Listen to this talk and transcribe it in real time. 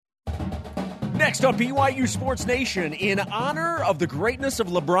Next up, BYU Sports Nation. In honor of the greatness of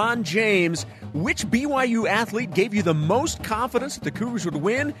LeBron James, which BYU athlete gave you the most confidence that the Cougars would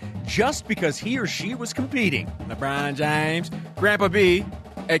win just because he or she was competing? LeBron James. Grandpa B,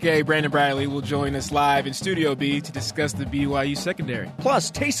 a.k.a. Brandon Bradley, will join us live in Studio B to discuss the BYU secondary. Plus,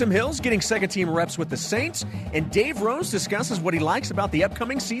 Taysom Hill's getting second-team reps with the Saints, and Dave Rose discusses what he likes about the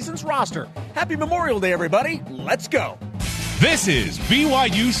upcoming season's roster. Happy Memorial Day, everybody. Let's go. This is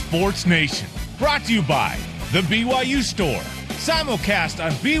BYU Sports Nation, brought to you by The BYU Store, simulcast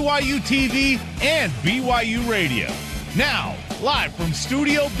on BYU TV and BYU Radio. Now, live from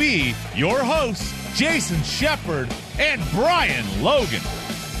Studio B, your hosts, Jason Shepard and Brian Logan.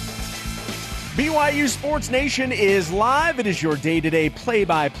 BYU Sports Nation is live. It is your day-to-day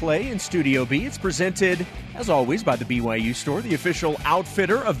play-by-play in Studio B. It's presented, as always, by the BYU Store, the official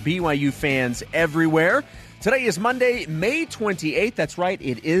outfitter of BYU fans everywhere. Today is Monday, May 28th. That's right,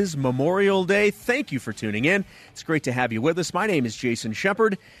 it is Memorial Day. Thank you for tuning in. It's great to have you with us. My name is Jason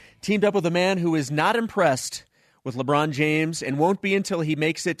Shepard, teamed up with a man who is not impressed with LeBron James and won't be until he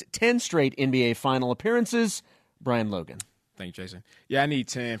makes it 10 straight NBA final appearances, Brian Logan. Thank you, Jason. Yeah, I need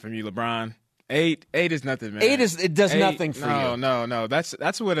 10 from you, LeBron. Eight is nothing, man. It does nothing for you. No.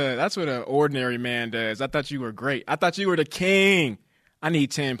 That's what an ordinary man does. I thought you were great. I thought you were the king. I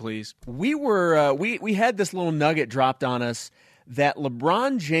need 10, please. We were we had this little nugget dropped on us that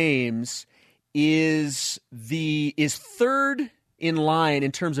LeBron James is third in line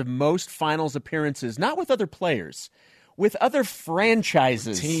in terms of most finals appearances, not with other players, with other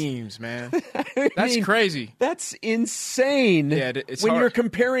franchises. Teams, man. That's crazy. That's insane. Yeah, it's when hard. You're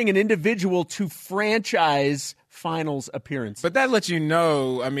comparing an individual to franchise finals appearances. But that lets you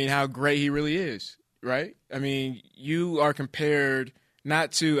know, how great he really is, right? You are compared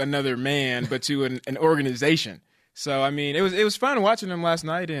not to another man, but to an organization. So, it was fun watching him last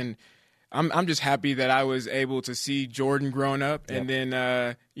night, and I'm just happy that I was able to see Jordan growing up and then,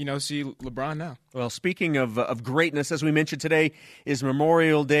 see LeBron now. Well, speaking of greatness, as we mentioned, today is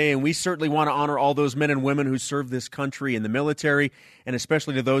Memorial Day, and we certainly want to honor all those men and women who serve this country in the military, and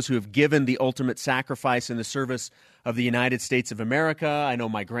especially to those who have given the ultimate sacrifice in the service of the United States of America. I know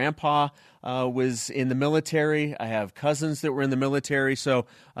my grandpa was in the military. I have cousins that were in the military, so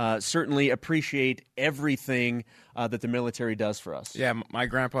certainly appreciate everything that the military does for us. Yeah, my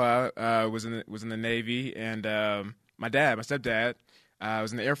grandpa was in the Navy, and my stepdad,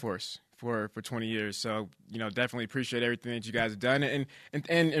 was in the Air Force for 20 years. So, definitely appreciate everything that you guys have done,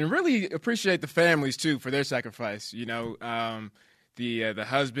 and really appreciate the families too for their sacrifice. The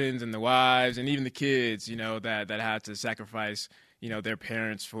husbands and the wives and even the kids, that had to sacrifice, their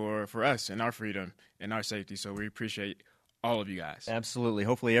parents for us and our freedom and our safety. So we appreciate all of you guys. Absolutely.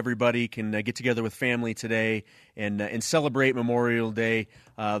 Hopefully everybody can get together with family today and celebrate Memorial Day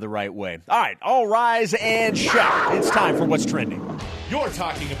the right way. All right, all rise and shout. It's time for What's Trending. You're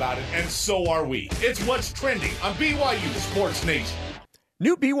talking about it, and so are we. It's What's Trending on BYU Sports Nation.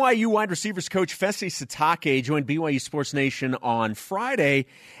 New BYU wide receivers coach Fesi Sitake joined BYU Sports Nation on Friday,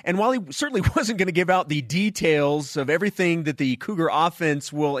 and while he certainly wasn't going to give out the details of everything that the Cougar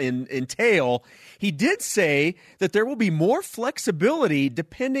offense will entail, he did say that there will be more flexibility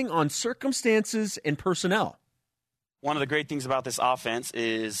depending on circumstances and personnel. One of the great things about this offense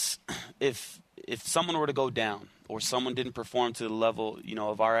is if someone were to go down or someone didn't perform to the level,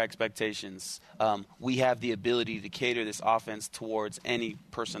 of our expectations, we have the ability to cater this offense towards any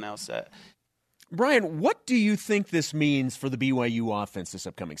personnel set. Brian, what do you think this means for the BYU offense this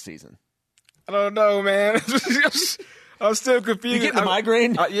upcoming season? I don't know, man. I'm still confused. You getting the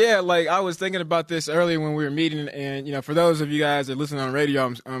migraine? I was thinking about this earlier when we were meeting, and for those of you guys that listen on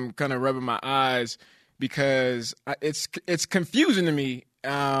radio, I'm kind of rubbing my eyes because it's confusing to me.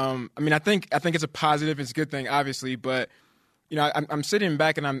 I think it's a positive, it's a good thing, obviously, but I'm sitting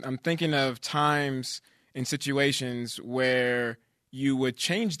back and I'm thinking of times and situations where you would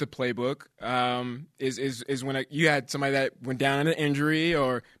change the playbook. Is when you had somebody that went down in an injury,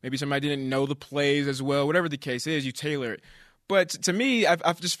 or maybe somebody didn't know the plays as well. Whatever the case is, you tailor it. But to me,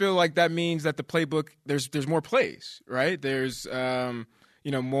 I just feel like that means that the playbook there's more plays, right? There's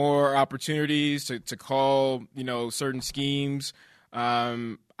more opportunities to call certain schemes.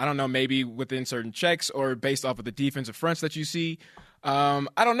 I don't know, maybe within certain checks or based off of the defensive fronts that you see. I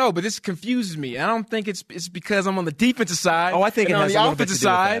don't know, but this confuses me. I don't think it's because I'm on the defensive side. Oh, I think it has on the offensive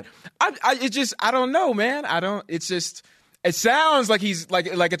side. I don't know, man. It sounds like he's like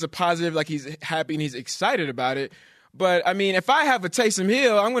it's a positive, like he's happy and he's excited about it. But if I have a Taysom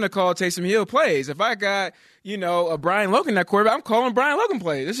Hill, I'm going to call Taysom Hill plays. If I got a Brian Logan that quarterback, I'm calling Brian Logan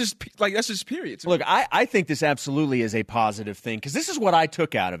plays. That's just period. Look, I think this absolutely is a positive thing because this is what I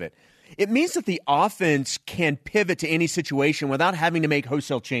took out of it. It means that the offense can pivot to any situation without having to make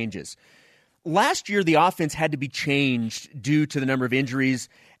wholesale changes. Last year, the offense had to be changed due to the number of injuries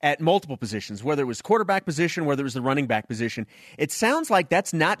at multiple positions, whether it was quarterback position, whether it was the running back position. It sounds like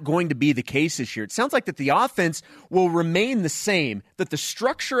that's not going to be the case this year. It sounds like that the offense will remain the same, that the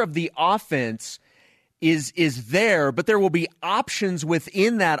structure of the offense is there, but there will be options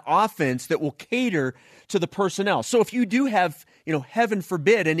within that offense that will cater to the personnel. So if you do have, heaven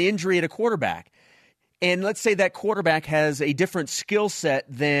forbid, an injury at a quarterback, and let's say that quarterback has a different skill set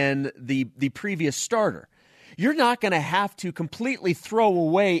than the previous starter, you're not going to have to completely throw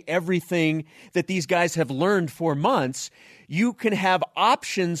away everything that these guys have learned for months. You can have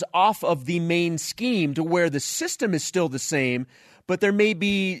options off of the main scheme to where the system is still the same, but there may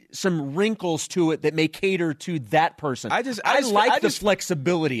be some wrinkles to it that may cater to that person. I like the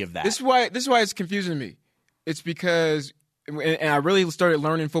flexibility of that. This is why it's confusing to me. It's because, and I really started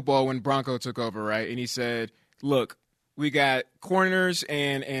learning football when Bronco took over, right? And he said, look, we got corners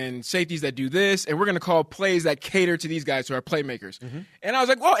and safeties that do this, and we're going to call plays that cater to these guys, to our playmakers. Mm-hmm. And I was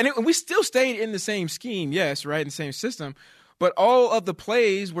like, well, and we still stayed in the same scheme, yes, right, in the same system, but all of the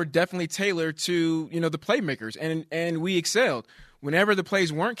plays were definitely tailored to, the playmakers, and we excelled. Whenever the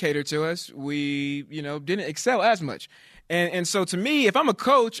plays weren't catered to us, we, didn't excel as much. And so to me, if I'm a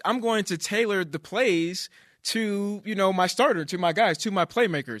coach, I'm going to tailor the plays to, my starter, to my guys, to my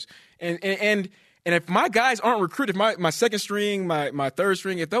playmakers. And if my guys aren't recruited, my second string, my third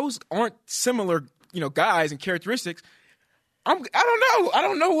string, if those aren't similar, guys and characteristics, I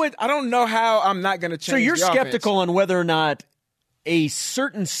don't know how I'm not going to change. So you're the skeptical offense. on whether or not a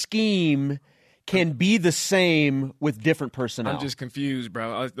certain scheme can be the same with different personnel. I'm just confused,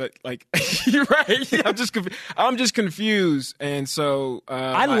 bro. You're right. I'm just confused, and so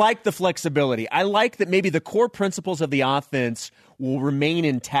I like the flexibility. I like that maybe the core principles of the offense will remain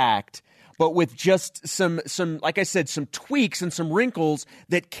intact, but with just some, like I said, some tweaks and some wrinkles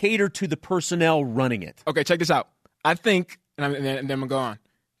that cater to the personnel running it. Okay, check this out. I think, and then I'm gonna go on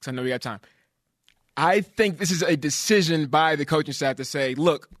because I know we got time. I think this is a decision by the coaching staff to say,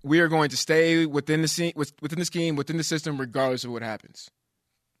 look, we are going to stay within the scheme, within the system, regardless of what happens.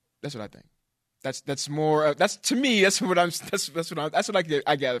 That's what I think. That's more. That's to me. That's what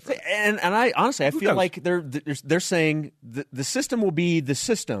I gather from. And I honestly, I feel like they're saying the system will be the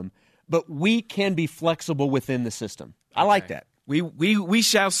system, but we can be flexible within the system. I like that. We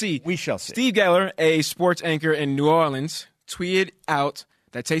shall see. We shall see. Steve Geller, a sports anchor in New Orleans, tweeted out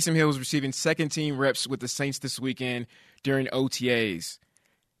that Taysom Hill was receiving second-team reps with the Saints this weekend during OTAs.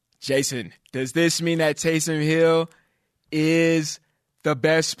 Jason, does this mean that Taysom Hill is the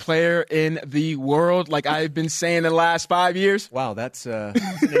best player in the world, like I've been saying the last 5 years? Wow, that's an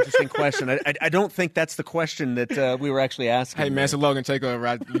interesting question. I don't think that's the question that we were actually asking. Hey, man, it's a Logan takeover.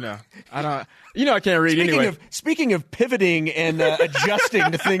 I can't read anyway. Speaking of pivoting and adjusting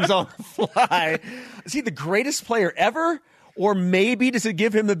to things on the fly, is he the greatest player ever? Or maybe does it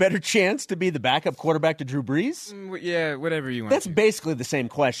give him the better chance to be the backup quarterback to Drew Brees? Yeah, whatever you want. That's basically the same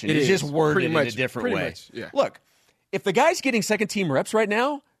question. It's just worded in a different way. Much, yeah. Look, if the guy's getting second-team reps right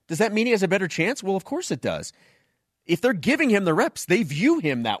now, does that mean he has a better chance? Well, of course it does. If they're giving him the reps, they view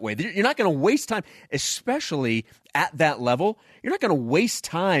him that way. You're not going to waste time, especially at that level. You're not going to waste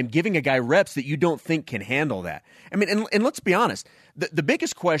time giving a guy reps that you don't think can handle that. I mean, and let's be honest. The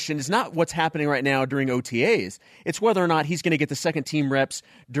biggest question is not what's happening right now during OTAs. It's whether or not he's going to get the second-team reps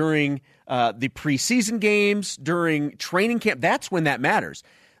during the preseason games, during training camp. That's when that matters.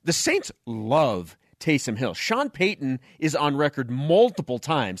 The Saints love Taysom Hill. Sean Payton is on record multiple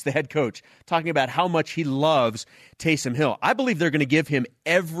times, the head coach, talking about how much he loves Taysom Hill. I believe they're going to give him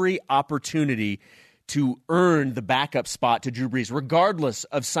every opportunity to earn the backup spot to Drew Brees, regardless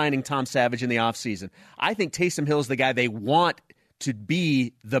of signing Tom Savage in the offseason. I think Taysom Hill is the guy they want to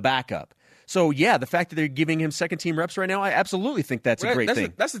be the backup. So, yeah, the fact that they're giving him second-team reps right now, I absolutely think that's a great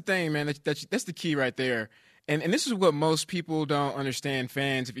thing. That's the thing, man. That's the key right there. And this is what most people don't understand,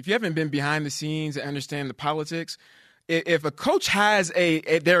 fans. If you haven't been behind the scenes and understand the politics, if a coach has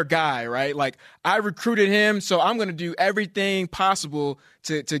their guy, right, like I recruited him, so I'm going to do everything possible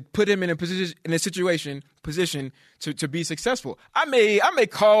to put him in a position to be successful. I may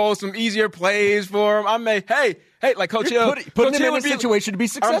call some easier plays for him. I may, hey, like Coach Hill, putting him in a situation to be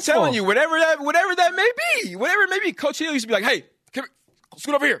successful. I'm telling you, whatever that may be, Coach Hill used to be like, hey,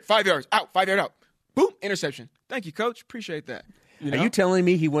 scoot over here, 5 yards out, 5 yards out. Boom, interception. Thank you, Coach. Appreciate that. Are you telling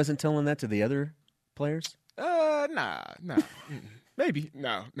me he wasn't telling that to the other players? Nah. Maybe.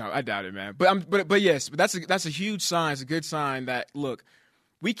 No, I doubt it, man. But yes, that's a huge sign. It's a good sign that, look,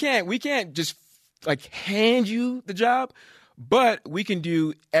 we can't just like hand you the job, but we can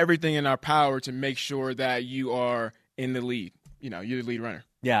do everything in our power to make sure that you are in the lead. You're the lead runner.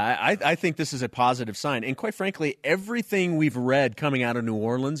 Yeah, I think this is a positive sign. And quite frankly, everything we've read coming out of New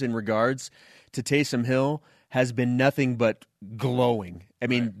Orleans in regards to Taysom Hill has been nothing but glowing. I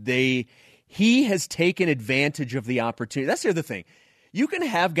mean, he has taken advantage of the opportunity. That's the other thing. You can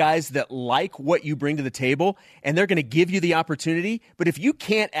have guys that like what you bring to the table, and they're going to give you the opportunity, but if you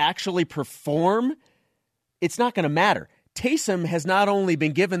can't actually perform, it's not going to matter. Taysom has not only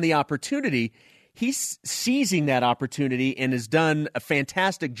been given the opportunity, he's seizing that opportunity and has done a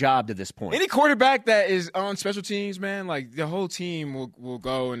fantastic job to this point. Any quarterback that is on special teams, man, like the whole team will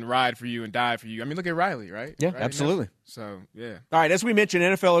go and ride for you and die for you. I mean, look at Riley, right? Yeah, Riley absolutely. So, yeah. All right, as we mentioned,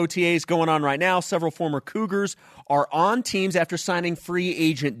 NFL OTAs going on right now. Several former Cougars are on teams after signing free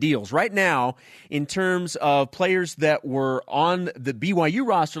agent deals. Right now, in terms of players that were on the BYU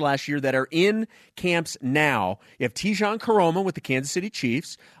roster last year that are in camps now, you have Tejan Karoma with the Kansas City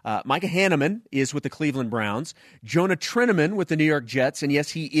Chiefs. Micah Hanneman is with the Cleveland Browns. Jonah Treneman with the New York Jets. And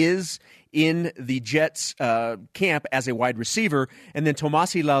yes, he is in the Jets camp as a wide receiver, and then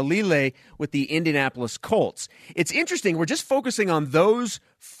Tomasi Laulile with the Indianapolis Colts. It's interesting. We're just focusing on those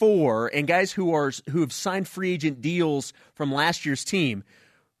four and guys who have signed free agent deals from last year's team.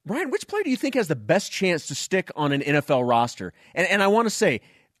 Brian, which player do you think has the best chance to stick on an NFL roster? And I want to say,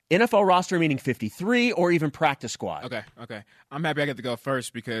 NFL roster meaning 53 or even practice squad. Okay. I'm happy I get to go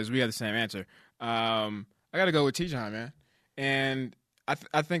first because we have the same answer. I got to go with Tejan, man. And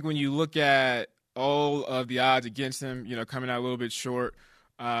I think when you look at all of the odds against him, coming out a little bit short,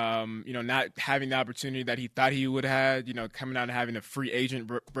 not having the opportunity that he thought he would have had, coming out and having a free agent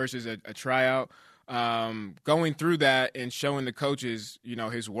versus a tryout, going through that and showing the coaches,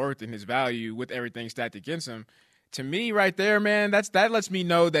 his worth and his value with everything stacked against him. To me, right there, man, that lets me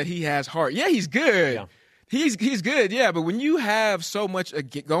know that he has heart. Yeah, he's good. Yeah. He's good, yeah. But when you have so much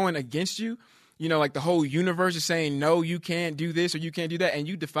going against you, like the whole universe is saying, no, you can't do this or you can't do that, and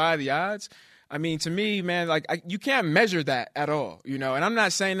you defy the odds. I mean, to me, man, you can't measure that at all, And I'm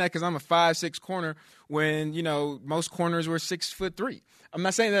not saying that because I'm a 5'6" corner when, most corners were 6'3". I'm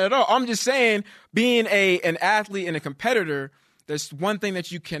not saying that at all. I'm just saying being an athlete and a competitor, there's one thing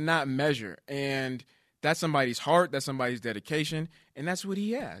that you cannot measure, and that's somebody's heart, that's somebody's dedication, and that's what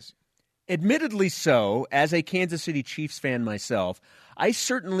he has. Admittedly so, as a Kansas City Chiefs fan myself, I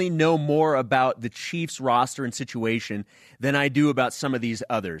certainly know more about the Chiefs roster and situation than I do about some of these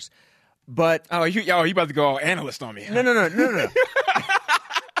others. But you about to go all analyst on me? Huh? No.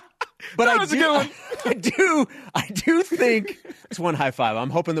 But I do think it's one high five. I'm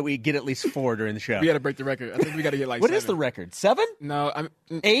hoping that we get at least 4 during the show. We got to break the record. I think we got to get like What 7. is the record? 7? No,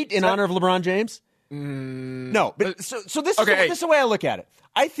 8 in honor of LeBron James? No, but so this is the way I look at it.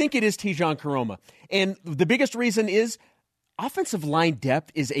 I think it is Tejan Karoma. And the biggest reason is offensive line depth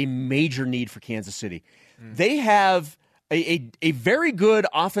is a major need for Kansas City. They have a very good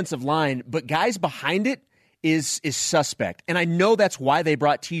offensive line, but guys behind it is suspect. And I know that's why they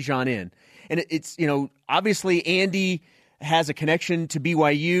brought Tejan in. And it's, obviously Andy has a connection to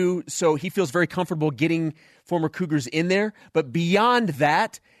BYU, so he feels very comfortable getting former Cougars in there. But beyond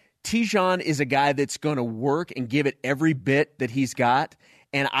that, Tejan is a guy that's going to work and give it every bit that he's got.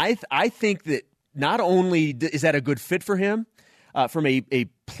 And I think that not only is that a good fit for him from a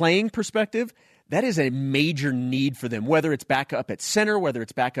playing perspective, that is a major need for them, whether it's back up at center, whether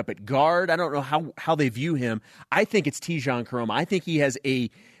it's back up at guard. I don't know how they view him. I think it's Tejan Karoma. I think he has a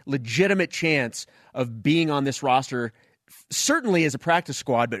legitimate chance of being on this roster, certainly as a practice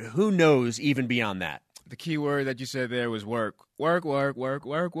squad, but who knows even beyond that. The key word that you said there was work. Work.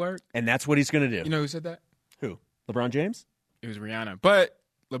 And that's what he's going to do. You know who said that? Who? LeBron James? It was Rihanna. But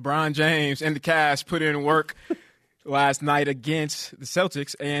LeBron James and the Cavs put in work last night against the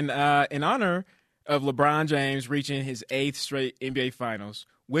Celtics. And in honor of LeBron James reaching his 8th straight NBA Finals,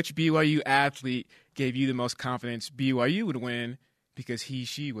 which BYU athlete gave you the most confidence BYU would win because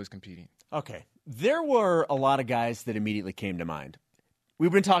she was competing? Okay. There were a lot of guys that immediately came to mind.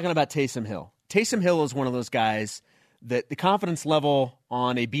 We've been talking about Taysom Hill. Taysom Hill is one of those guys that the confidence level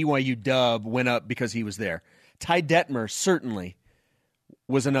on a BYU dub went up because he was there. Ty Detmer certainly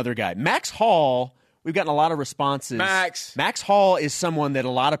was another guy. Max Hall, we've gotten a lot of responses. Max Hall is someone that a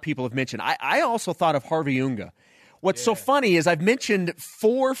lot of people have mentioned. I also thought of Harvey Unga. What's so funny is I've mentioned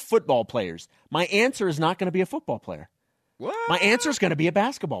 4 football players. My answer is not going to be a football player. What? My answer is going to be a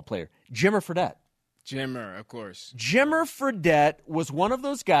basketball player. Jimmer Fredette. Jimmer, of course. Jimmer Fredette was one of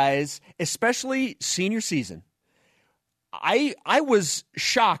those guys, especially senior season. I was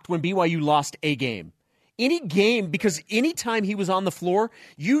shocked when BYU lost a game. Any game, because any time he was on the floor,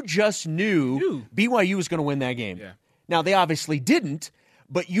 you just knew BYU was going to win that game. Yeah. Now, they obviously didn't,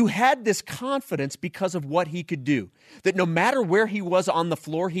 but you had this confidence because of what he could do, that no matter where he was on the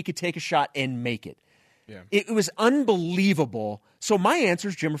floor, he could take a shot and make it. Yeah. It was unbelievable. So my answer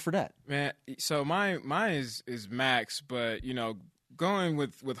is Jimmer Fredette. Man, so mine is Max, but, going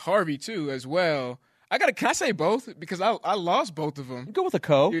with Harvey, too, as well. Can I say both? Because I lost both of them. Go with a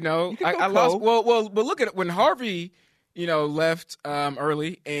co. I lost. Well, but look at it. When Harvey, left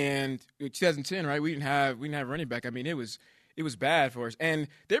early, and 2010, right? We didn't have running back. I mean, it was bad for us. And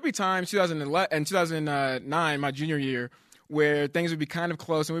there'd be times 2011 and 2009, my junior year, where things would be kind of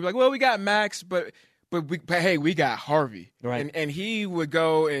close, and we'd be like, well, we got Max, but hey, we got Harvey. Right. And he would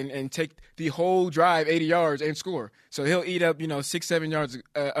go and take the whole drive 80 yards and score. So he'll eat up, 6-7 yards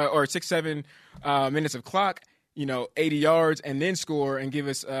or 6-7 minutes of clock, 80 yards, and then score and give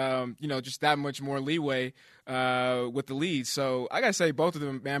us, just that much more leeway with the lead. So I got to say both of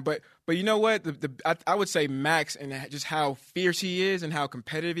them, man. But you know what? I would say Max, and just how fierce he is and how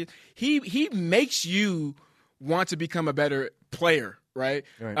competitive he makes you want to become a better player. Right.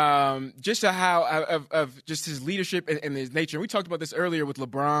 Just how of just his leadership and his nature. And we talked about this earlier with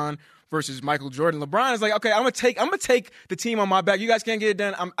LeBron versus Michael Jordan. LeBron is like, okay, I'm gonna take the team on my back. You guys can't get it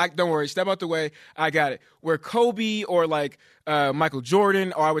done. Don't worry, step out the way. I got it. Where Kobe or like Michael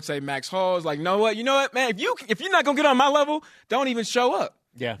Jordan, or I would say Max Hall is like, you know what, man, if you're not gonna get on my level, don't even show up.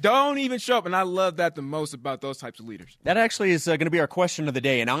 Yeah. Don't even show up. And I love that the most about those types of leaders. That actually is going to be our question of the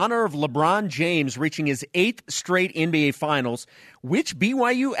day. In honor of LeBron James reaching his 8th straight NBA Finals, which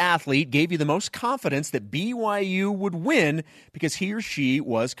BYU athlete gave you the most confidence that BYU would win because he or she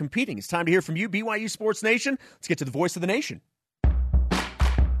was competing? It's time to hear from you, BYU Sports Nation. Let's get to the voice of the nation.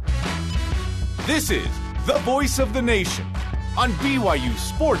 This is the voice of the nation on BYU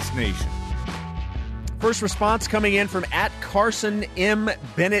Sports Nation. First response coming in from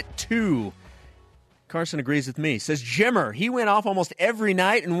 @CarsonM.Bennett2. Carson agrees with me. Says, Jimmer, he went off almost every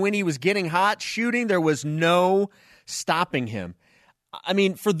night, and when he was getting hot shooting, there was no stopping him. I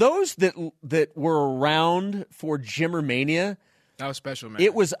mean, for those that were around for Jimmer Mania, that was special, man.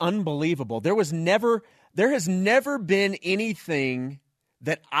 It was unbelievable. There has never been anything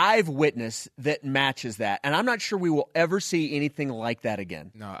that I've witnessed that matches that. And I'm not sure we will ever see anything like that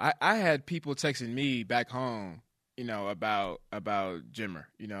again. No, I had people texting me back home, about Jimmer,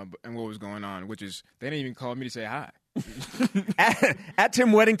 and what was going on, which is they didn't even call me to say hi. at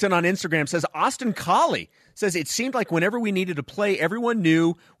Tim Weddington on Instagram says, Austin Collie says, it seemed like whenever we needed to play, everyone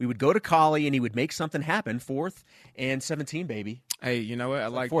knew we would go to Collie and he would make something happen. 4th and 17, baby. Hey, you know what? I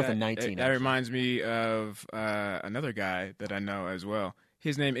like 4th that. and 19. That reminds me of another guy that I know as well.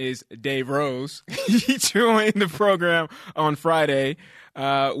 His name is Dave Rose. He joined the program on Friday.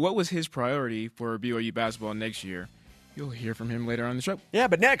 What was his priority for BYU basketball next year? You'll hear from him later on the show. Yeah,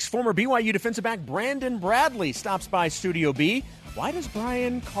 but next, former BYU defensive back Brandon Bradley stops by Studio B. Why does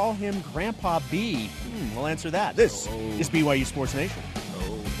Brian call him Grandpa B? We'll answer that. This is BYU Sports Nation.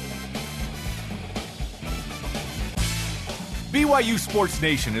 BYU Sports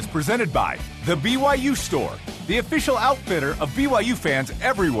Nation is presented by The BYU Store, the official outfitter of BYU fans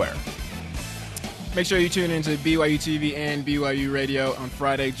everywhere. Make sure you tune into BYU TV and BYU Radio on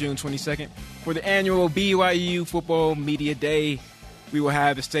Friday, June 22nd for the annual BYU Football Media Day. We will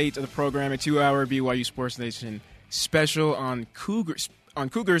have the state of the program, a 2-hour BYU Sports Nation special on Cougars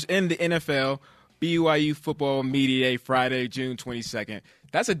in the NFL. BYU Football Media Day, Friday, June 22nd.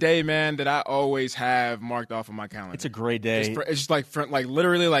 That's a day, man, that I always have marked off on my calendar. It's a great day. It's just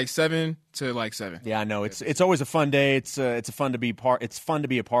literally 7 to 7. Yeah, I know. It's always a fun day. It's fun to be part. It's fun to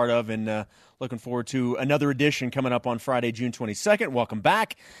be a part of, and looking forward to another edition coming up on Friday, June 22nd. Welcome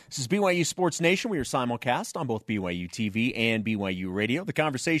back. This is BYU Sports Nation. We are simulcast on both BYU TV and BYU Radio. The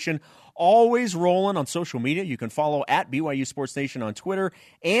conversation always rolling on social media. You can follow at BYU Sports Nation on Twitter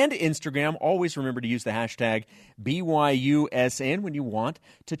and Instagram. Always remember to use the hashtag BYUSN when you want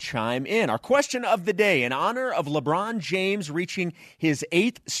to chime in. Our question of the day, in honor of LeBron James reaching his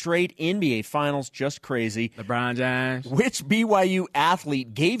 8th straight NBA Finals. Just crazy. LeBron James. Which BYU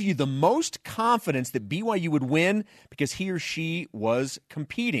athlete gave you the most confidence that BYU would win because he or she was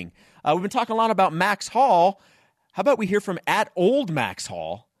competing? We've been talking a lot about Max Hall. How about we hear from @old Max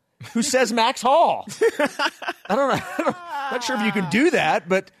Hall, who says Max Hall? I don't know. I'm not sure if you can do that,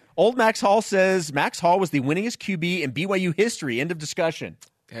 but old Max Hall says Max Hall was the winningest QB in BYU history. End of discussion.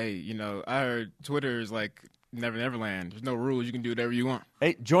 Hey, I heard Twitter is like Never Neverland. There's no rules. You can do whatever you want.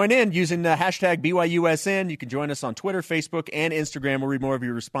 Hey, join in using the hashtag BYUSN. You can join us on Twitter, Facebook, and Instagram. We'll read more of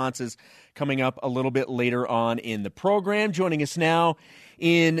your responses coming up a little bit later on in the program. Joining us now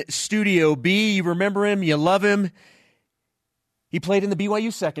in Studio B. You remember him. You love him. He played in the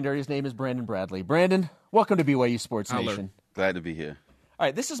BYU secondary. His name is Brandon Bradley. Brandon, welcome to BYU Sports Nation. Glad to be here. All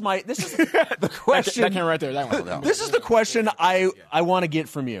right, this is the question. That can right there. That one. This is the question I want to get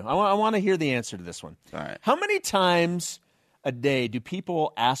from you. I want to hear the answer to this one. All right. How many times a day do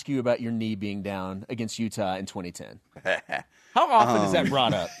people ask you about your knee being down against Utah in 2010? How often is that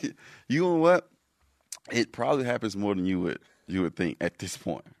brought up? You know what? It probably happens more than you would think at this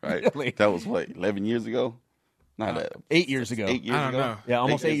point, right? Really? That was what, 11 years ago? Not that. 8 years ago. 8 years I don't ago? know. Yeah,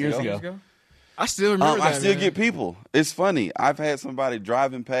 almost 8 years ago. I still remember that. I still man. get people. It's funny. I've had somebody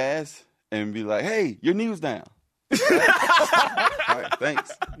driving past and be like, "Hey, your knee was down." All right,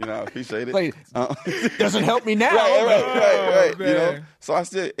 thanks. I appreciate it. Like, doesn't help me now. Right. man. So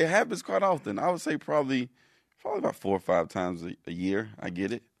it happens quite often. I would say probably about 4 or 5 times a year. I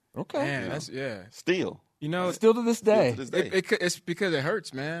get it. Okay. Man, that's Still. Still to this day. To this day. It's because it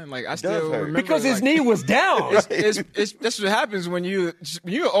hurts, man. Like I does still hurt. remember Because his knee was down. It's that's what happens when you're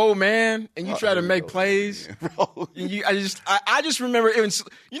an old man and you try to make plays. Bro. I just remember it was,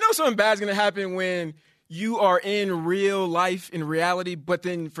 something bad's gonna happen when you are in real life, in reality, but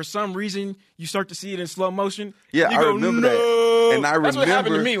then for some reason you start to see it in slow motion. Yeah, and you I go, remember no. that. And I That's remember, what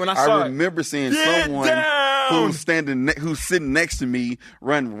happened to me when I saw it. remember seeing Get someone down! who's sitting next to me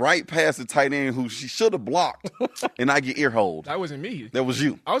run right past the tight end who she should have blocked, and I get ear holed. That wasn't me. That was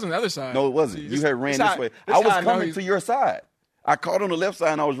you. I was on the other side. No, it wasn't. See, You had ran this way. this I was how know coming you- to your side. I caught on the left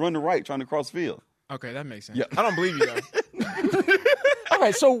side, and I was running right, trying to cross field. Okay, that makes sense. Yeah. I don't believe you though. All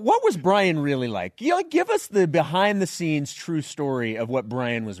right, so what was Brian really like? Give us the behind-the-scenes true story of what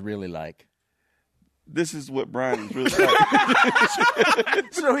Brian was really like. This is what Brian is really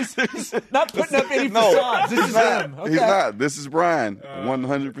like. So he's not putting up any No, facades. This is him. Okay. He's not. This is Brian,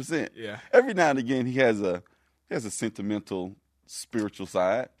 100%. yeah. Every now and again, he has a sentimental, spiritual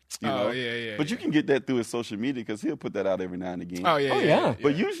side. You Oh, know? yeah, But you can get that through his social media because he'll put that out every now and again. Oh yeah. Oh, yeah.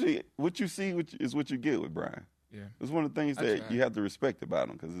 But usually, what you see is what you get with Brian. Yeah. It's one of the things I that try. you have to respect about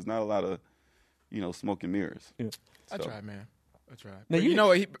him because there's not a lot of, smoke and mirrors. Yeah. I So. tried, man. I tried. Now, But you-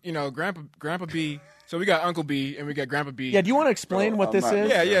 you know what? Grandpa B. So we got Uncle B and we got Grandpa B. Yeah, do you want to explain Bro, what I'm this not-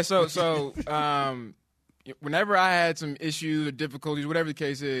 is? Yeah. So whenever I had some issues or difficulties, whatever the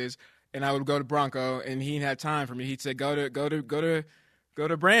case is, and I would go to Bronco, and he didn't have time for me, he'd say, "Go to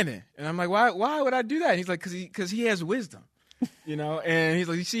Brandon," and I'm like, "Why would I do that?" And he's like, "Cause he has wisdom, And he's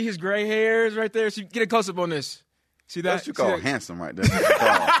like, "You see his gray hairs right there? So get a close up on this. See that? That's what you See call that? handsome right there. That's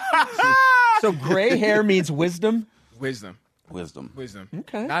what you call So gray hair means wisdom? Wisdom." wisdom.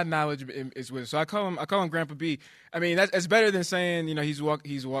 Okay. Not knowledge is wisdom. So I call him Grandpa B. I mean, that's better than saying he walks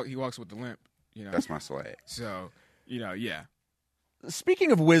with the limp. That's my swag. So yeah.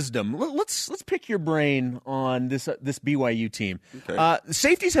 Speaking of wisdom, let's pick your brain on this BYU team. Okay.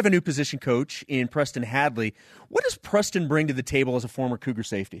 Safeties have a new position coach in Preston Hadley. What does Preston bring to the table as a former Cougar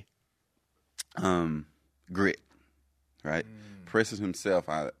safety? Grit, right? Preston himself,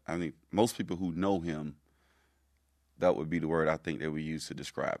 I think most people who know him, that would be the word I think that we use to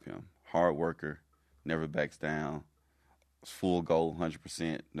describe him. Hard worker, never backs down, full goal,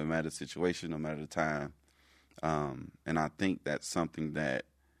 100%, no matter the situation, no matter the time. And I think that's something that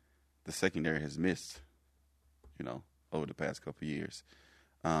the secondary has missed, over the past couple of years.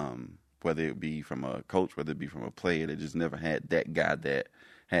 Whether it be from a coach, whether it be from a player, they just never had that guy that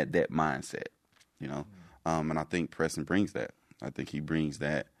had that mindset, And I think Preston brings that. I think he brings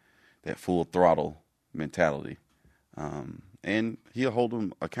that full throttle mentality. And he'll hold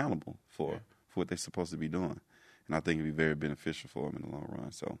them accountable for what they're supposed to be doing. And I think it'd be very beneficial for them in the long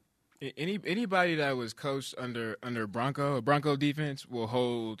run. So Anybody that was coached under Bronco defense will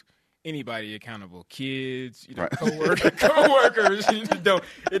hold anybody accountable. Kids, Right. coworkers.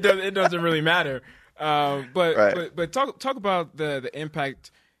 It doesn't really matter. But talk about the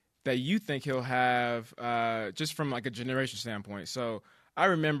impact that you think he'll have just from like a generation standpoint. So I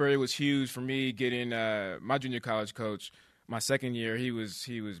remember it was huge for me getting my junior college coach. My second year, he was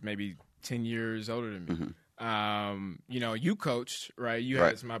maybe 10 years older than me. Mm-hmm. You coached, right? You Right.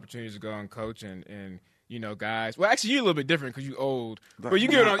 had some opportunities to go and coach and guys. Well, actually, you're a little bit different because you're old. But you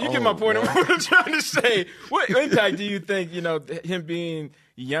get my point of what I'm trying to say. What impact do you think, him being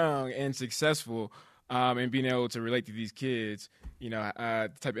young and successful and being able to relate to these kids, the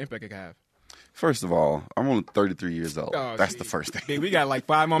type of impact it can have? first of all, I'm only 33 years old. Oh, That's geez. the first thing. Big, we got like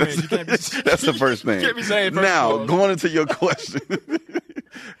 5 more minutes. You can't be, That's the first thing. You can't be saying first now, of all. going into your question.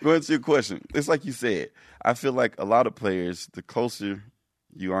 It's like you said. I feel like a lot of players, the closer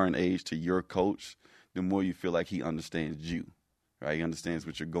you are in age to your coach, the more you feel like he understands you, right? He understands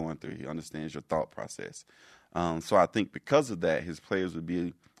what you're going through. He understands your thought process. So I think because of that, his players would be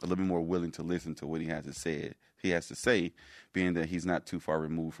a little bit more willing to listen to what he has to say he has to say, being that he's not too far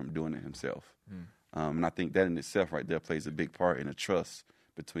removed from doing it himself. And I think that in itself right there plays a big part in the trust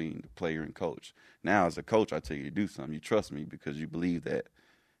between the player and coach. Now, as a coach, I tell you to do something. You trust me because you believe that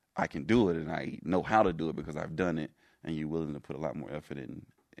I can do it and I know how to do it because I've done it, and you're willing to put a lot more effort in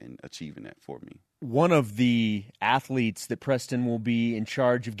achieving that for me. One of the athletes that Preston will be in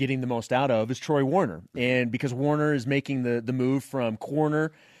charge of getting the most out of is Troy Warner. And because Warner is making the move from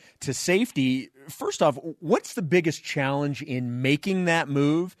corner to safety, first off, what's the biggest challenge in making that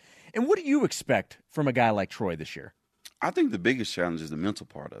move? And what do you expect from a guy like Troy this year? I think the biggest challenge is the mental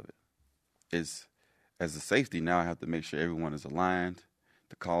part of it. Is as a safety, now I have to make sure everyone is aligned,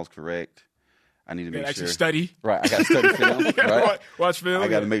 the call's correct. I need to make sure. Study. Right, I got to study film. Right? Watch film. I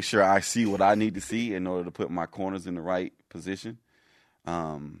got to make sure I see what I need to see in order to put my corners in the right position.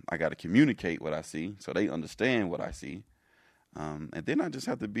 I got to communicate what I see so they understand what I see. And then I just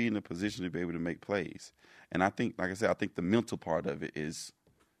have to be in a position to be able to make plays. And I think, like I said, I think the mental part of it is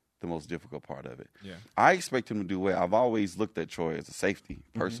the most difficult part of it. Yeah. I expect him to do well. I've always looked at Troy as a safety,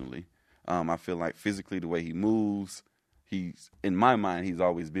 personally. I feel like physically the way he moves, in my mind, he's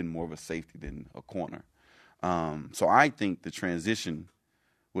always been more of a safety than a corner. So I think the transition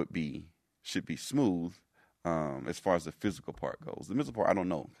should be smooth as far as the physical part goes. The mental part, I don't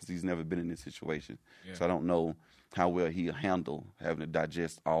know because he's never been in this situation. Yeah. So I don't know how well he'll handle having to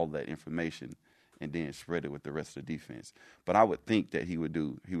digest all that information and then spread it with the rest of the defense. But I would think that he would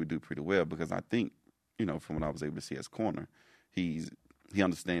do pretty well because I think, from what I was able to see as corner, he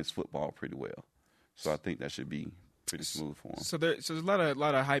understands football pretty well. So I think that should be pretty smooth for him. So there's a lot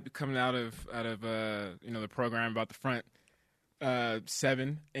of hype coming out of the program about the front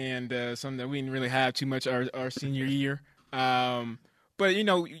seven and something that we didn't really have too much our senior year. But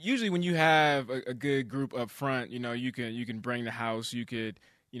usually when you have a good group up front, you can bring the house, you could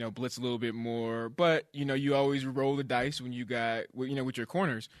blitz a little bit more, but you always roll the dice when you got with your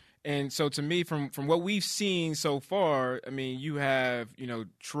corners. And so to me, from what we've seen so far, I mean, you have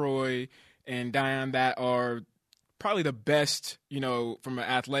Troy and Dion that are probably the best, from an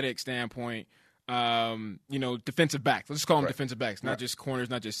athletic standpoint, defensive backs. Let's just call them defensive backs, not just corners,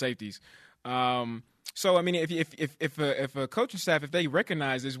 not just safeties. So I mean, if a coaching staff, if they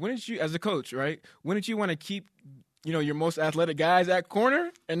recognize this, wouldn't you, as a coach, right? Wouldn't you want to keep your most athletic guys at corner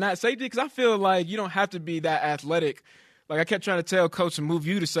and not safety? Because I feel like you don't have to be that athletic. Like I kept trying to tell coach to move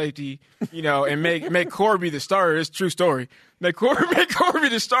you to safety, and make Corby the starter. It's a true story. Make Corby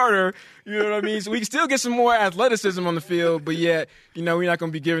the starter. You know what I mean? So we can still get some more athleticism on the field, but yet, we're not going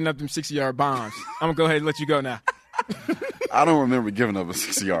to be giving up them 60-yard bombs. I'm going to go ahead and let you go now. I don't remember giving up a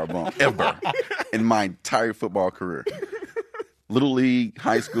 60-yard bomb ever in my entire football career. Little league,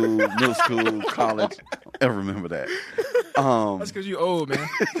 high school, middle school, college. I don't ever remember that. That's because you're old, man.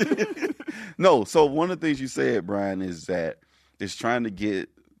 No, so one of the things you said, Brian, is that it's trying to get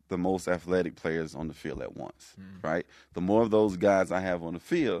the most athletic players on the field at once, right? The more of those guys I have on the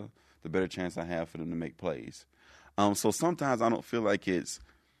field, the better chance I have for them to make plays. So sometimes I don't feel like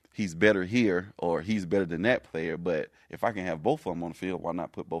he's better here or he's better than that player, but if I can have both of them on the field, why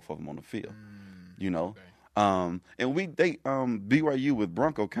not put both of them on the field? Okay. And BYU with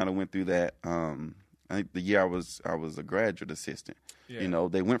Bronco kind of went through that. I think the year I was a graduate assistant. Yeah.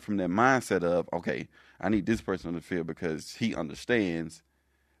 They went from that mindset of, okay, I need this person on the field because he understands,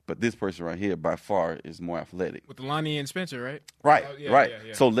 but this person right here by far is more athletic. With Lonnie and Spencer, right? Right, right.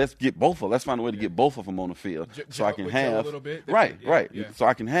 Yeah. So let's get both of them. Let's find a way to get both of them on the field so I can have a little bit. Right. So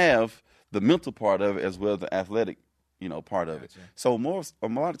I can have the mental part of it as well as the athletic, part of it. So a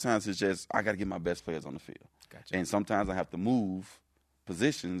lot of times it's just I got to get my best players on the field. Gotcha. And sometimes I have to move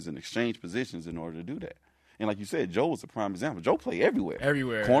positions and exchange positions in order to do that. And like you said, Joe was a prime example. Joe played everywhere.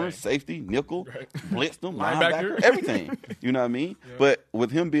 Corner, right. Safety, nickel, blitzed them, linebacker, everything. You know what I mean? Yeah. But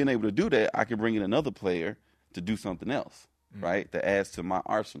with him being able to do that, I can bring in another player to do something else, right? That adds to my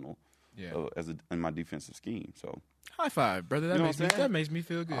arsenal in my defensive scheme. So high five, brother. That makes me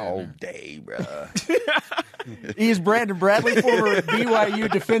feel good. All day, bro. He is Brandon Bradley, former BYU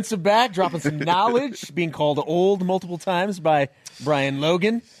defensive back, dropping some knowledge, being called old multiple times by Brian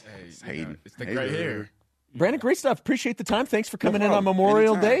Logan. Hey, it's the gray hair. Brandon, great stuff. Appreciate the time. Thanks for coming in on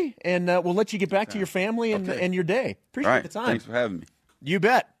Memorial Day, and we'll let you get back to your family and your day. Appreciate the time. Thanks for having me. You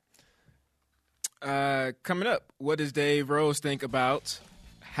bet. Coming up, what does Dave Rose think about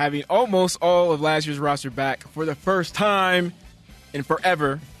having almost all of last year's roster back for the first time in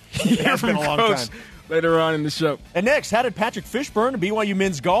forever? It has been a long time. Later on in the show. And next, how did Patrick Fishburne and BYU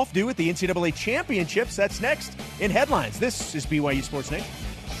men's golf do at the NCAA championships? That's next in Headlines. This is BYU Sports Nation.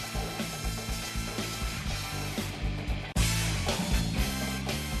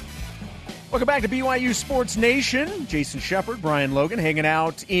 Welcome back to BYU Sports Nation. Jason Shepard, Brian Logan, hanging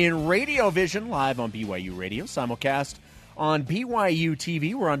out in Radio Vision, live on BYU Radio, simulcast on BYU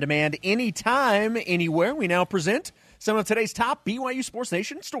TV. We're on demand anytime, anywhere. We now present some of today's top BYU Sports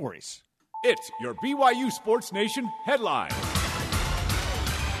Nation stories. It's your BYU Sports Nation headline.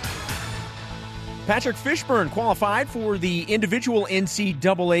 Patrick Fishburne qualified for the individual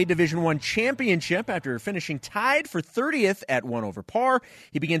NCAA Division I championship after finishing tied for 30th at 1 over par.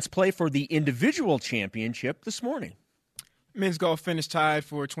 He begins play for the individual championship this morning. Men's golf finished tied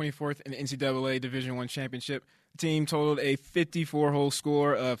for 24th in the NCAA Division I championship. The team totaled a 54-hole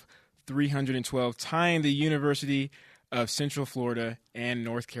score of 312, tying the University of Central Florida and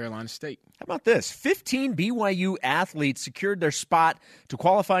North Carolina State. How about this? 15 BYU athletes secured their spot to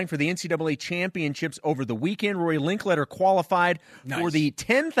qualifying for the NCAA championships over the weekend. Rory Linkletter qualified for the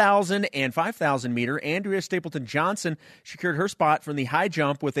 10,000 and 5,000 meter. Andrea Stapleton Johnson secured her spot from the high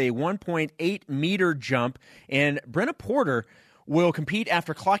jump with a 1.8 meter jump. And Brenna Porter will compete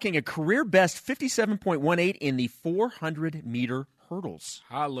after clocking a career best 57.18 in the 400 meter hurdles.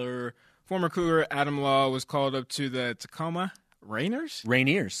 Holler. Former Cougar Adam Law was called up to the Tacoma Rainiers?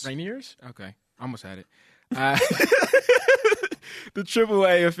 Rainiers. Okay. Almost had it. The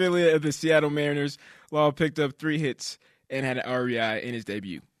AAA affiliate of the Seattle Mariners. Law picked up 3 hits and had an RBI in his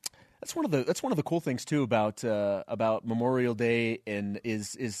debut. That's one of the cool things too about Memorial Day and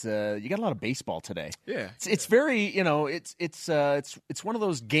is you got a lot of baseball today. Yeah, it's very it's one of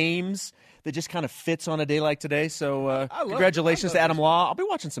those games that just kind of fits on a day like today. So congratulations to Adam Law. I'll be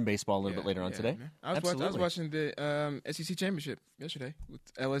watching some baseball a little bit later on today. I was watching the SEC championship yesterday with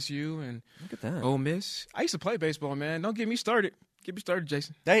LSU and look at that. Ole Miss. I used to play baseball, man. Don't get me started. Get me started,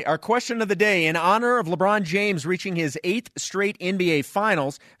 Jason. Hey, our question of the day, in honor of LeBron James reaching his 8th straight NBA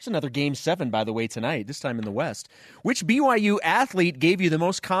Finals. There's another Game 7, by the way, tonight, this time in the West. Which BYU athlete gave you the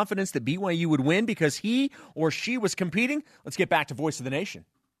most confidence that BYU would win because he or she was competing? Let's get back to Voice of the Nation.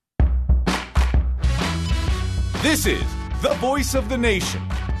 This is the Voice of the Nation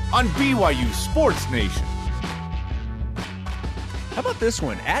on BYU Sports Nation. How about this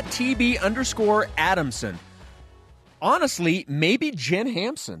one? At TB_Adamson. Honestly, maybe Jen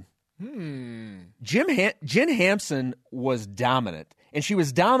Hampson. Jen Hampson was dominant, and she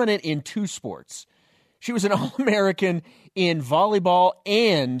was dominant in 2 sports. She was an All-American in volleyball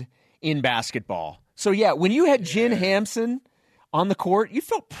and in basketball. So, yeah, when you had Jen Hampson on the court, you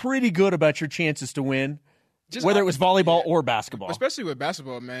felt pretty good about your chances to win, whether it was volleyball or basketball. Especially with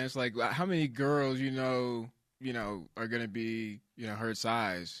basketball, man. It's like how many girls are going to be, her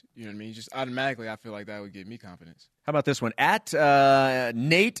size. You know what I mean? Just automatically, I feel like that would give me confidence. How about this one? At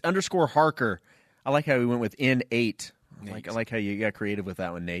Nate_Harker. I like how we went with N8. I like how you got creative with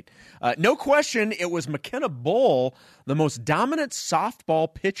that one, Nate. No question, it was McKenna Bull, the most dominant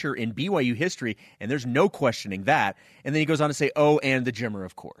softball pitcher in BYU history, and there's no questioning that. And then he goes on to say, and the Jimmer,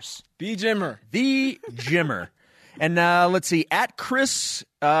 of course. The Jimmer. The Jimmer. And let's see, at Chris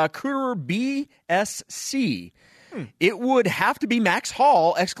Cooter BSC, it would have to be Max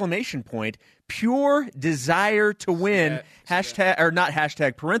Hall, ! Pure desire to win,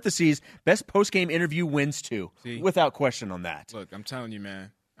 parentheses, best post-game interview wins too. See? Without question on that. Look, I'm telling you,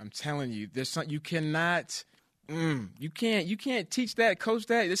 man. I'm telling you, there's something you cannot, you can't teach that, coach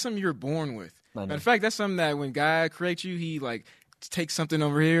that. There's something you're born with. Matter of fact, that's something that when God creates you, he takes something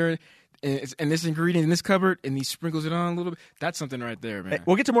over here and this ingredient in this cupboard, and he sprinkles it on a little bit. That's something right there, man. Hey,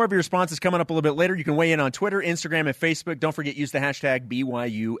 we'll get to more of your responses coming up a little bit later. You can weigh in on Twitter, Instagram, and Facebook. Don't forget, use the hashtag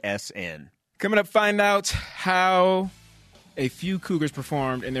BYUSN. Coming up, find out how a few Cougars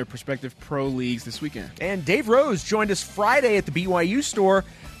performed in their respective pro leagues this weekend. And Dave Rose joined us Friday at the BYU store.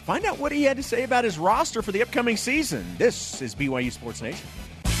 Find out what he had to say about his roster for the upcoming season. This is BYU Sports Nation.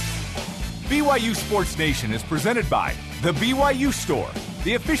 BYU Sports Nation is presented by The BYU Store,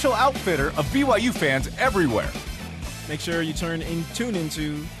 the official outfitter of BYU fans everywhere. Make sure you tune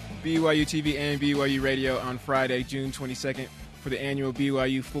into BYU TV and BYU Radio on Friday, June 22nd for the annual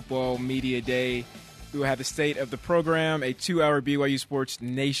BYU Football Media Day. We will have the state of the program, a 2-hour BYU Sports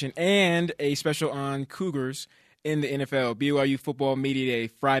Nation, and a special on Cougars in the NFL. BYU Football Media Day,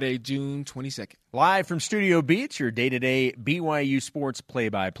 Friday, June 22nd. Live from Studio B, it's your day-to-day BYU Sports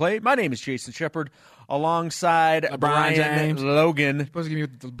play-by-play. My name is Jason Shepard, alongside Brian Logan. You're supposed to give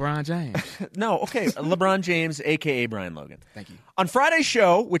me with LeBron James. No, okay, LeBron James, a.k.a. Brian Logan. Thank you. On Friday's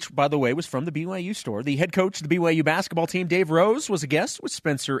show, which, by the way, was from the BYU store, the head coach of the BYU basketball team, Dave Rose, was a guest with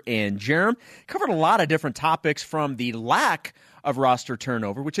Spencer and Jerem. Covered a lot of different topics, from the lack of roster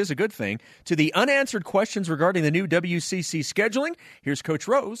turnover, which is a good thing, to the unanswered questions regarding the new WCC scheduling. Here's Coach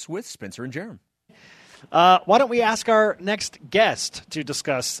Rose with Spencer and Jerem. Why don't we ask our next guest to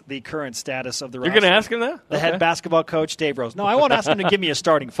discuss the current status of the roster? You're going to ask him that? The head basketball coach, Dave Rose. No, I won't ask him to give me a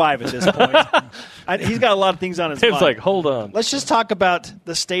starting five at this point. He's got a lot of things on his mind. Dave's like, hold on. Let's just talk about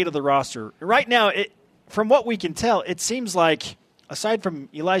the state of the roster. Right now, from what we can tell, it seems like, aside from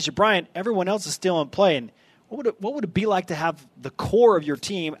Elijah Bryant, everyone else is still in play. And what would it be like to have the core of your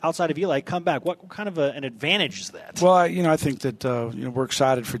team outside of Eli come back? What kind of an advantage is that? Well, I think that we're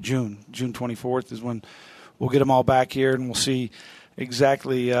excited for June. June 24th is when we'll get them all back here, and we'll see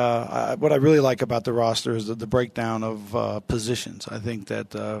exactly what I really like about the roster is the breakdown of positions. I think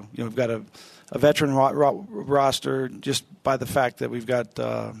that we've got a veteran roster just by the fact that we've got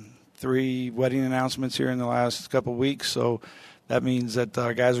 3 wedding announcements here in the last couple of weeks, so that means that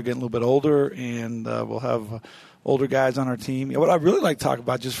our guys are getting a little bit older, and we'll have older guys on our team. What I really like to talk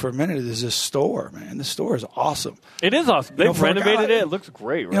about just for a minute is this store, man. This store is awesome. It is awesome. They've renovated it. It looks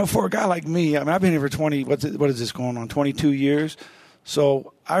great, right? For a guy like me, I've been here for 20, what is this going on, 22 years?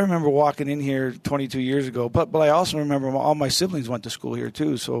 So I remember walking in here 22 years ago, but I also remember all my siblings went to school here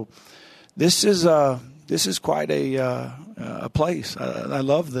too. So this is quite a place. I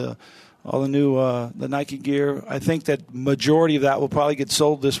love all the new the Nike gear. I think that majority of that will probably get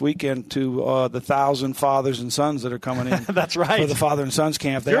sold this weekend to the 1,000 fathers and sons that are coming in. That's right. For the father and sons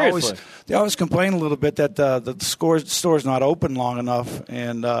camp. They Seriously. always complain a little bit that the store's not open long enough,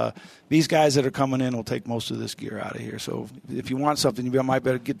 and these guys that are coming in will take most of this gear out of here. So if you want something, you might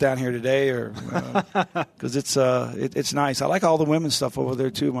better get down here today, or because it's nice. I like all the women's stuff over there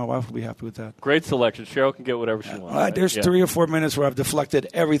too. My wife will be happy with that. Great selection. Cheryl can get whatever she wants. There's 3 or 4 minutes where I've deflected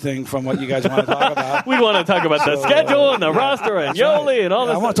everything from what you guys want to talk about. We want to talk about the schedule and the roster and Yoli and all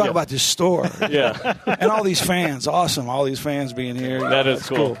this. I want to talk about this store. Yeah. And all these fans. Awesome. All these fans being here. That is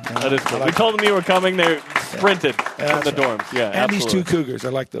cool. That is cool. We told them you were coming. They sprinted from the dorms. Yeah, and absolutely. these 2 Cougars. I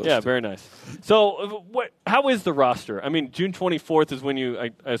like those. Yeah, very nice. So how is the roster? I mean, June 24th is when you,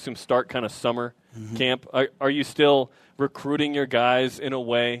 I assume, start kind of summer camp. Are you still recruiting your guys in a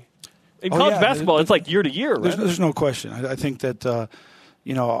way? In college basketball, it's like year to year, right? There's no question. I think that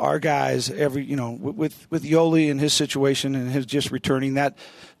our guys with Yoli and his situation and his just returning, that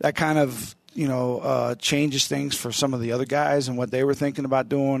kind of changes things for some of the other guys and what they were thinking about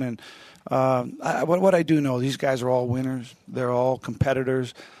doing. And what I do know, these guys are all winners. They're all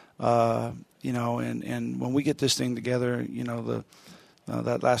competitors. And when we get this thing together,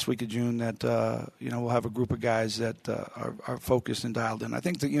 that last week of June, that we'll have a group of guys that are focused and dialed in. I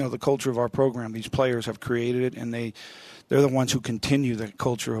think that the culture of our program, these players have created it, and they're the ones who continue the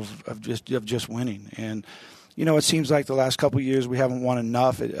culture of just winning. And it seems like the last couple of years we haven't won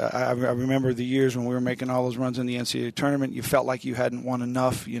enough. I remember the years when we were making all those runs in the NCAA tournament. You felt like you hadn't won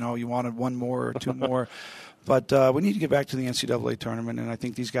enough. You wanted 1 more or 2 more. But we need to get back to the NCAA tournament, and I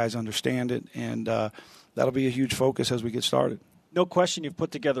think these guys understand it, and that'll be a huge focus as we get started. No question you've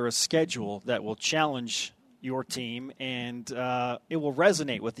put together a schedule that will challenge your team, and it will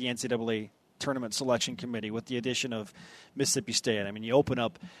resonate with the NCAA Tournament Selection Committee with the addition of Mississippi State. I mean, you open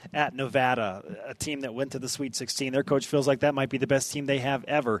up at Nevada, a team that went to the Sweet 16. Their coach feels like that might be the best team they have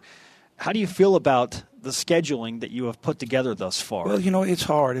ever. How do you feel about the scheduling that you have put together thus far? Well, it's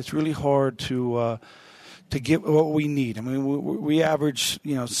hard. It's really hard to get what we need. I mean, we average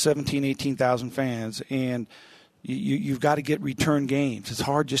 17,000, 18,000 fans, and you've got to get return games. It's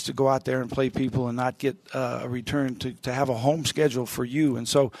hard just to go out there and play people and not get a return to have a home schedule for you. And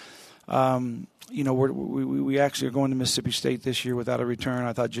so, we actually are going to Mississippi State this year without a return.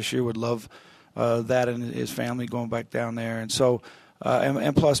 I thought Jashir would love that and his family going back down there. And so,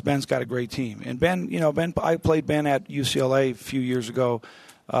 and plus Ben's got a great team. And Ben, I played Ben at UCLA a few years ago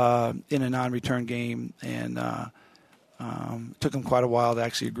in a non-return game, and took him quite a while to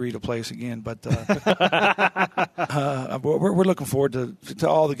actually agree to play us again. But we're looking forward to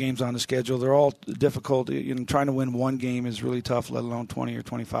all the games on the schedule. They're all difficult. Trying to win 1 game is really tough, let alone 20 or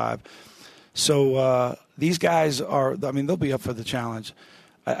 25. So these guys they'll be up for the challenge.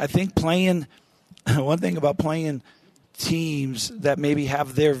 I think one thing about playing teams that maybe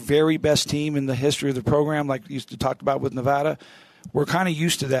have their very best team in the history of the program, like you talked about with Nevada, we're kind of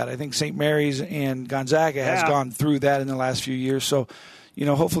used to that. I think St. Mary's and Gonzaga has gone through that in the last few years. So,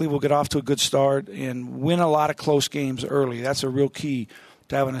 hopefully we'll get off to a good start and win a lot of close games early. That's a real key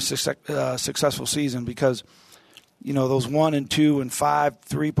to having a successful season, because, those 1 and 2 and 5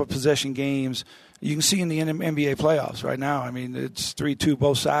 3-possession games, you can see in the NBA playoffs right now. I mean, it's 3-2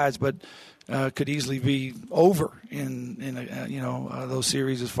 both sides, but could easily be over in those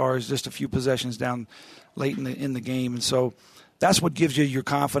series as far as just a few possessions down late in the game. And so that's what gives you your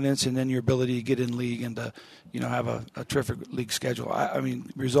confidence and then your ability to get in league and to have a terrific league schedule. I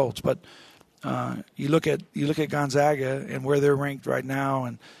mean results. But you look at Gonzaga and where they're ranked right now,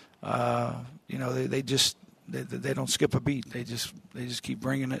 and they don't skip a beat. They just keep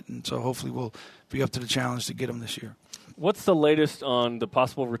bringing it, and so hopefully we'll be up to the challenge to get them this year. What's the latest on the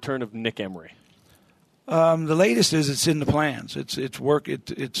possible return of Nick Emery? The latest is it's in the plans. It's work. He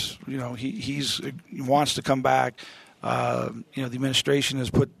wants to come back. The administration has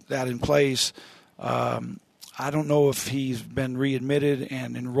put that in place. I don't know if he's been readmitted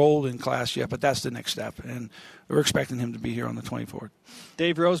and enrolled in class yet, but that's the next step, and we're expecting him to be here on the 24th.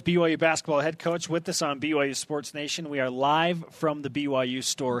 Dave Rose, BYU basketball head coach, with us on BYU Sports Nation. We are live from the BYU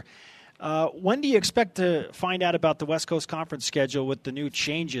store. When do you expect to find out about the West Coast Conference schedule with the new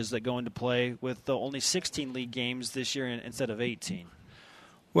changes that go into play with only 16 league games this year instead of 18?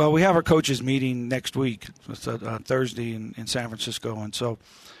 Well, we have our coaches meeting next week. It's Thursday in San Francisco, and so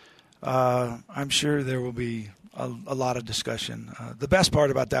I'm sure there will be a lot of discussion. The best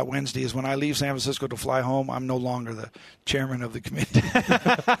part about that Wednesday is when I leave San Francisco to fly home, I'm no longer the chairman of the committee.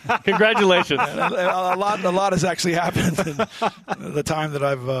 Congratulations! A lot has actually happened in the time that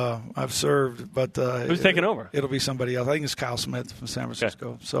I've served. But who's taking over? It'll be somebody else. I think it's Kyle Smith from San Francisco.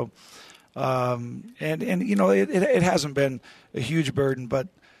 Okay. So, it hasn't been a huge burden, but.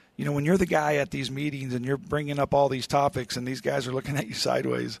 When you're the guy at these meetings and you're bringing up all these topics and these guys are looking at you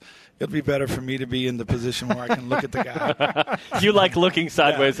sideways, it'll be better for me to be in the position where I can look at the guy. You like looking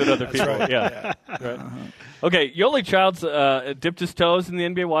sideways at other people. Right. Yeah. Right. Okay, Yoli Childs dipped his toes in the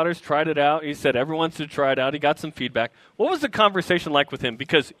NBA waters, tried it out. He said everyone wants to try it out. He got some feedback. What was the conversation like with him?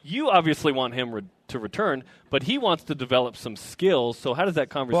 Because you obviously want him to return, but he wants to develop some skills. So how does that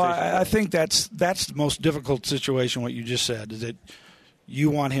conversation Well, I think that's the most difficult situation, what you just said, is that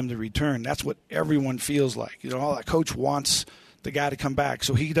you want him to return. That's what everyone feels like. That coach wants the guy to come back,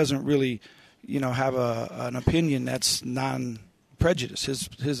 so he doesn't really, have an opinion that's non-prejudice.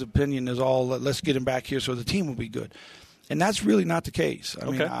 His opinion is all, let's get him back here so the team will be good. And that's really not the case. I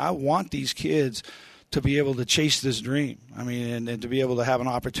mean, I want these kids to be able to chase this dream. I mean, and to be able to have an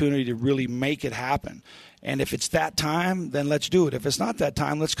opportunity to really make it happen. And if it's that time, then let's do it. If it's not that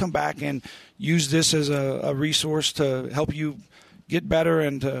time, let's come back and use this as a resource to help you get better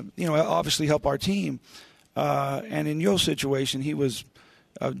and to, obviously help our team. And in your situation, he was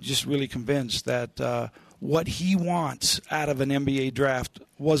just really convinced that what he wants out of an NBA draft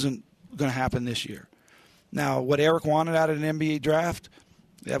wasn't going to happen this year. Now, what Eric wanted out of an NBA draft,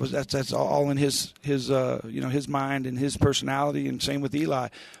 that's all in his mind and his personality, and same with Eli.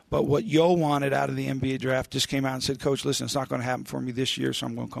 But what Yo wanted out of the NBA draft just came out and said, Coach, listen, it's not going to happen for me this year, so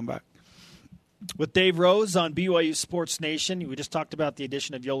I'm going to come back. With Dave Rose on BYU Sports Nation, we just talked about the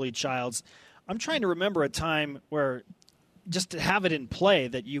addition of Yoli Childs. I'm trying to remember a time where just to have it in play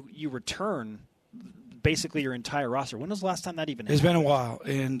that you return basically your entire roster. When was the last time that even happened? It's been a while,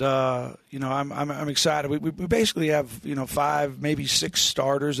 and I'm excited. We basically have 5, maybe 6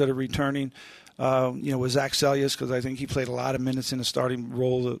 starters that are returning. With Zach Sellius, because I think he played a lot of minutes in a starting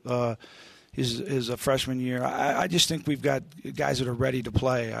role. His freshman year. I just think we've got guys that are ready to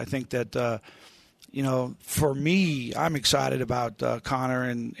play. I think that, for me, I'm excited about Connor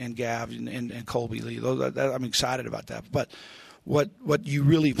and Gav and Colby Lee. I'm excited about that. But what you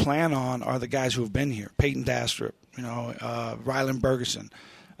really plan on are the guys who have been here. Peyton Dastrup, Rylan Bergeson.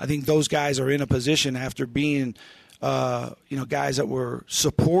 I think those guys are in a position after being, guys that were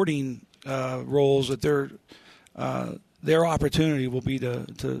supporting roles that their opportunity will be to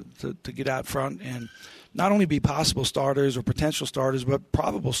get out front and not only be possible starters or potential starters, but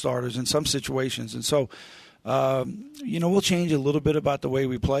probable starters in some situations. And so, we'll change a little bit about the way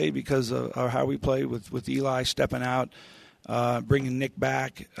we play because of how we play with Eli stepping out, bringing Nick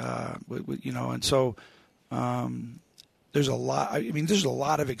back, and so there's a lot. There's a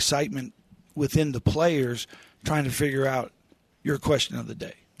lot of excitement within the players trying to figure out your question of the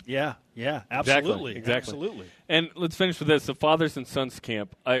day. Yeah, absolutely. Exactly. Absolutely. And let's finish with this. The Fathers and Sons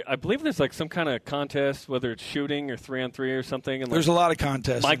camp. I believe there's some kind of contest, whether it's shooting or 3-on-3 or something. And there's a lot of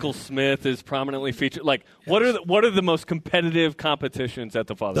contests. Michael Smith is prominently featured. What are the most competitive competitions at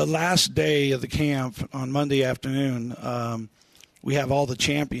the Fathers? The last day of the camp on Monday afternoon, we have all the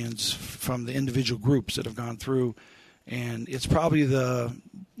champions from the individual groups that have gone through. And it's probably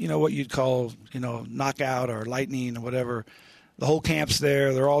what you'd call, knockout or lightning or whatever. The whole camp's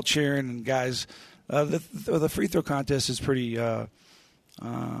there. They're all cheering. And, guys, the free throw contest is pretty I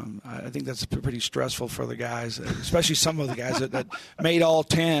think that's pretty stressful for the guys, especially some of the guys that made all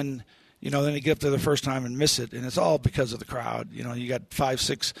 10, then they get up there the first time and miss it. And it's all because of the crowd. You got 500,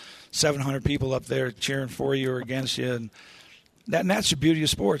 600, 700 people up there cheering for you or against you. And that's the beauty of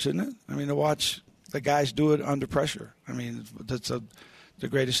sports, isn't it? To watch the guys do it under pressure. That's the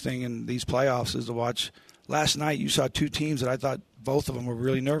greatest thing in these playoffs is to watch. Last night you saw two teams that I thought both of them were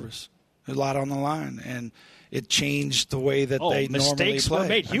really nervous. There's a lot on the line, and it changed the way that they normally play. Mistakes were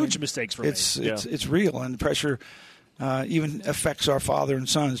made. Huge mistakes were made. It's real, and pressure even affects our father and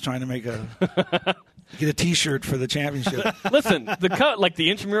sons trying to make get a T-shirt for the championship. Listen, the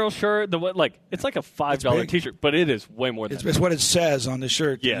intramural shirt, it's like a $5 T-shirt, but it is way more than that. It's what it says on the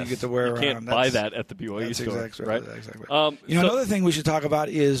shirt. Yes. You get to wear around. You can't buy that at the BYU store, exactly right? Exactly. Another thing we should talk about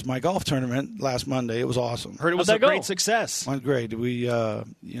is my golf tournament last Monday. It was awesome. Heard it was a great success. Went great. We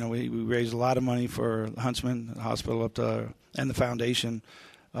raised a lot of money for Huntsman Hospital up there and the foundation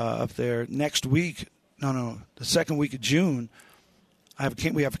up there. Next week, the second week of June.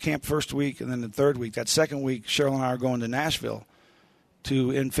 We have a camp first week, and then the third week. That second week, Cheryl and I are going to Nashville to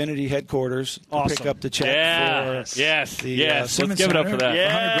Infinity headquarters to pick up the check for the Simmons Let's give it up for that.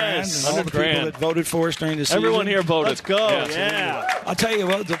 $100,000 and all the people that voted for us during the season. Everyone here voted. Let's go. Yeah. I'll tell you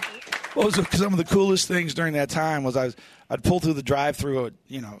what was some of the coolest things during that time was I'd pull through the drive-thru at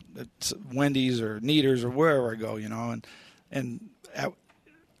Wendy's or Kneaders or wherever I go, and I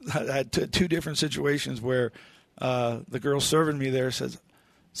had two different situations where the girl serving me there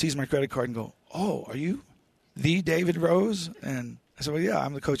sees my credit card and go, "Oh, are you the David Rose?" And I said, "Well, yeah,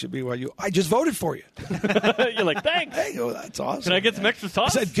 I'm the coach at BYU. I just voted for you." You're like, "Thanks." Hey, that's awesome. Can I get some extra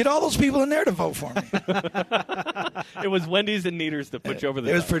sauce? I said, "Get all those people in there to vote for me." It was Wendy's and Kneaders that put you over the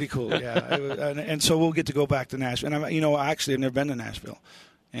top. It was pretty cool, yeah. And so we'll get to go back to Nashville. And I've never been to Nashville.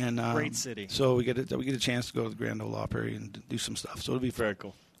 And great city. So we get a chance to go to the Grand Ole Opry and do some stuff. So it'll be very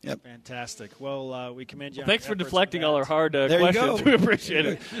cool. Yep. Fantastic. Well, we commend you. Thanks for deflecting all our hard there questions. You go. We appreciate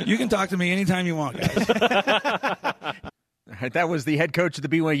it. You can talk to me anytime you want, guys. All right, that was the head coach of the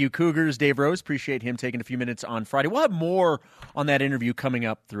BYU Cougars, Dave Rose. Appreciate him taking a few minutes on Friday. We'll have more on that interview coming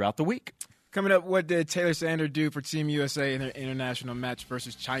up throughout the week. Coming up, what did Taylor Sander do for Team USA in their international match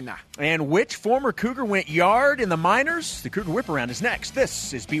versus China? And which former Cougar went yard in the minors? The Cougar Whip Around is next.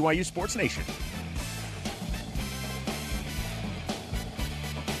 This is BYU Sports Nation.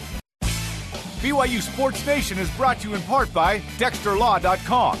 BYU Sports Nation is brought to you in part by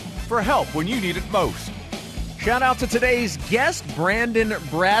DexterLaw.com for help when you need it most. Shout out to today's guest, Brandon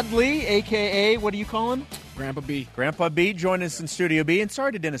Bradley, a.k.a. what do you call him? Grandpa B. Grandpa B joined us in Studio B. And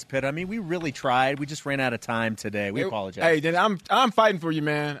sorry to Dennis Pitta. I mean, we really tried. We just ran out of time today. We apologize. Hey, Dennis, I'm fighting for you,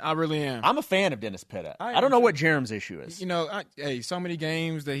 man. I really am. I'm a fan of Dennis Pitta. I don't know what Jerem's issue is. So many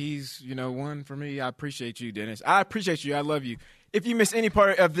games that he's, won for me. I appreciate you, Dennis. I appreciate you. I love you. If you miss any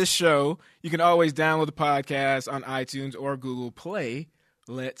part of this show, you can always download the podcast on iTunes or Google Play.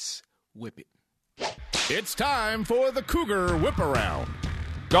 Let's whip it. It's time for the Cougar Whip Around.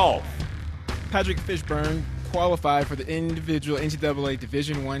 Golf. Patrick Fishburne qualified for the individual NCAA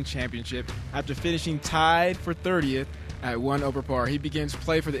Division I championship after finishing tied for 30th at 1 over par. He begins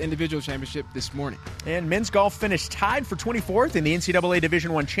play for the individual championship this morning. And men's golf finished tied for 24th in the NCAA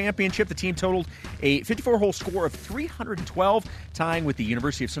Division I championship. The team totaled a 54-hole score of 312, tying with the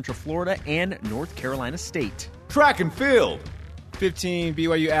University of Central Florida and North Carolina State. Track and field. 15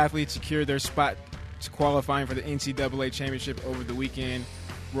 BYU athletes secured their spot to qualifying for the NCAA championship over the weekend.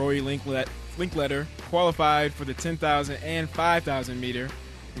 Rory Linkletter qualified for the 10,000 and 5,000 meter.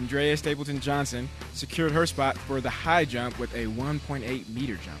 Andrea Stapleton Johnson secured her spot for the high jump with a 1.8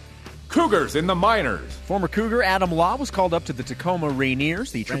 meter jump. Cougars in the minors. Former Cougar Adam Law was called up to the Tacoma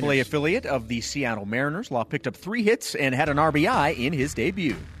Rainiers, the AAA affiliate of the Seattle Mariners. Law picked up 3 hits and had an RBI in his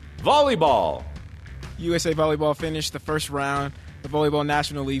debut. Volleyball. USA Volleyball finished the first round of Volleyball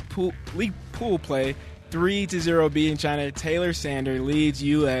National League pool play 3-0 beating China. Taylor Sander leads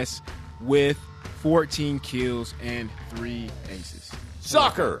U.S. with 14 kills and 3 aces.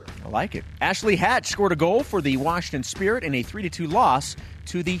 Soccer. I like it. Ashley Hatch scored a goal for the Washington Spirit in a 3-2 loss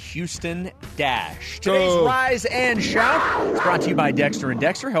to the Houston Dash. Today's Rise and Shout is brought to you by Dexter &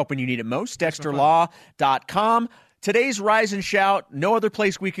 Dexter, helping you need it most. DexterLaw.com. Today's Rise and Shout, no other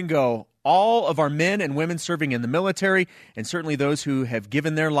place we can go. All of our men and women serving in the military, and certainly those who have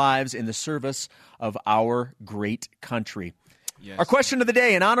given their lives in the service of our great country. Yes. Our question of the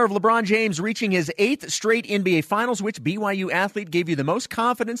day, in honor of LeBron James reaching his 8th straight NBA Finals, which BYU athlete gave you the most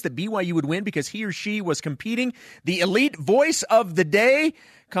confidence that BYU would win because he or she was competing? The elite voice of the day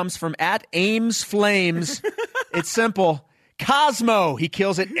comes from @AmesFlames. It's simple. Cosmo. He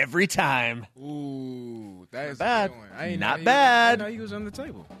kills it every time. Ooh, that is bad. A good one. Not bad. I didn't know he was on the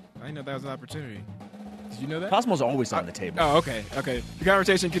table. I didn't know that was an opportunity. Did you know that? Cosmo's always on the table. Oh, okay. The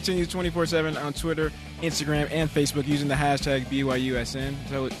conversation continues 24/7 on Twitter, Instagram, and Facebook using the hashtag BYUSN.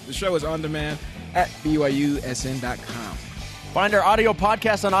 So the show is on demand at BYUSN.com. Find our audio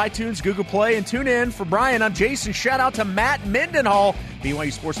podcast on iTunes, Google Play, and tune in. For Brian, I'm Jason. Shout out to Matt Mendenhall.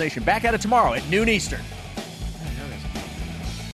 BYU Sports Nation back at it tomorrow at noon Eastern.